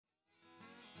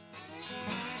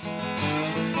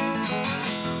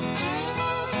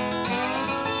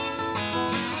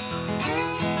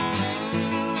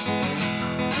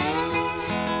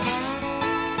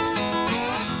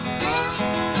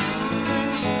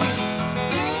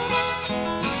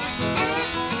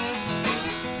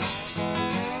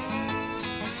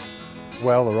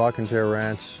Well, the Rocking Chair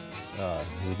Ranch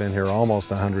has been here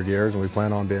almost 100 years, and we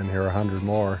plan on being here 100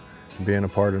 more, being a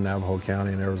part of Navajo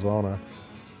County in Arizona.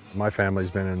 My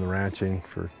family's been in the ranching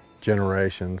for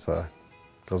generations.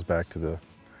 Goes back to the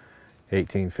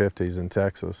 1850s in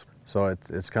Texas. So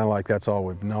it's kind of like that's all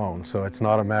we've known. So it's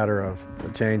not a matter of a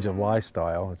change of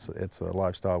lifestyle. It's a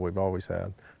lifestyle we've always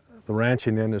had. The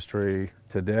ranching industry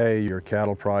today, your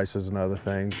cattle prices and other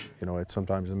things,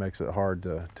 sometimes it makes it hard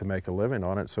to make a living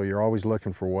on it. So you're always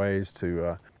looking for ways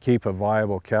to keep a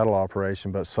viable cattle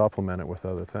operation but supplement it with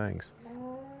other things.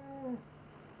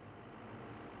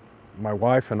 My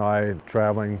wife and I,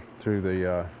 traveling through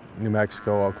the New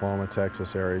Mexico, Oklahoma,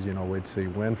 Texas areas, we'd see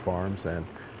wind farms and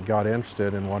got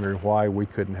interested in wondering why we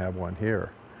couldn't have one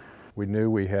here. We knew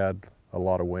we had a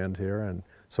lot of wind here, and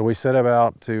so we set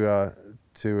about to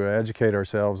educate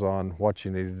ourselves on what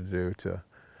you needed to do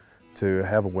to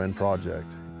have a wind project.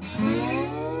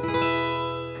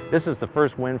 This is the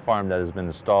first wind farm that has been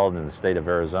installed in the state of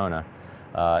Arizona.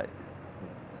 Iberdrola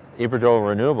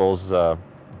Renewables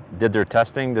did their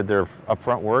testing, did their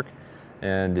upfront work,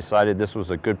 and decided this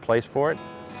was a good place for it.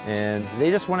 And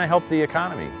they just want to help the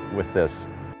economy with this.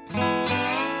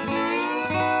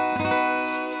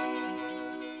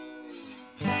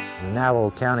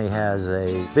 Navajo County has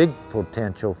a big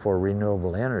potential for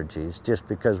renewable energies just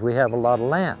because we have a lot of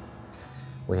land.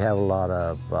 We have a lot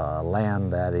of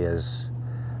land that is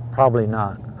probably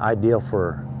not ideal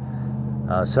for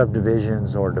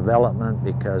subdivisions or development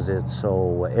because it's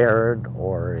so arid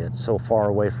or it's so far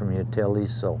away from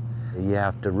utilities. So you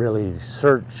have to really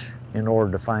search in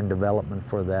order to find development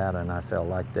for that, and I felt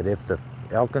like that if the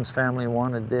Elkins family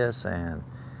wanted this and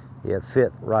it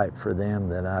fit right for them,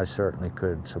 then I certainly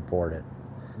could support it.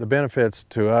 The benefits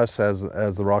to us as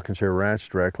the Rocking Chair Ranch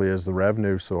directly is the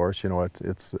revenue source.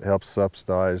 It helps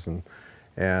subsidize and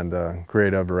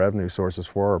create other revenue sources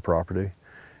for our property.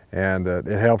 And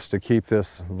it helps to keep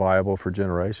this viable for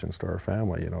generations to our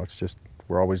family. It's just,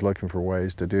 we're always looking for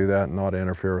ways to do that and not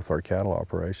interfere with our cattle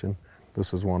operation.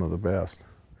 This is one of the best.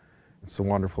 It's a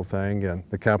wonderful thing, and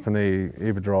the company,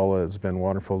 Iberdrola, has been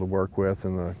wonderful to work with,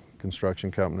 and the construction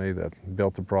company that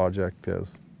built the project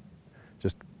has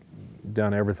just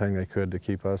done everything they could to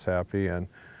keep us happy, and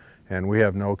we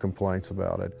have no complaints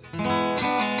about it.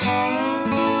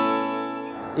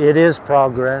 It is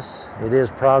progress. It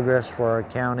is progress for our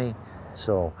county.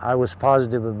 So I was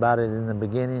positive about it in the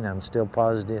beginning. I'm still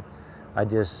positive. I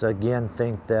just, again,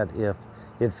 think that if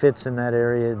it fits in that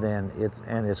area, then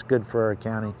it's good for our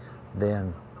county,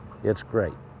 then it's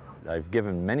great. I've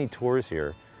given many tours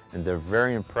here, and they're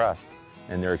very impressed,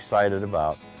 and they're excited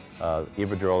about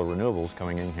Iberdrola Renewables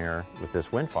coming in here with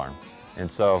this wind farm.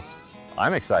 And so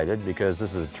I'm excited because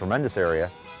this is a tremendous area.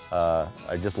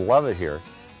 I just love it here,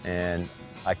 and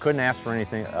I couldn't ask for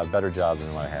anything a better job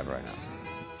than what I have right now.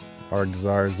 Our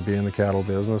desire is to be in the cattle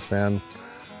business, and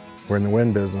we're in the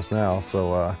wind business now,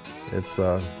 so it's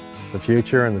the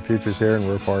future, and the future's here, and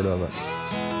we're a part of it.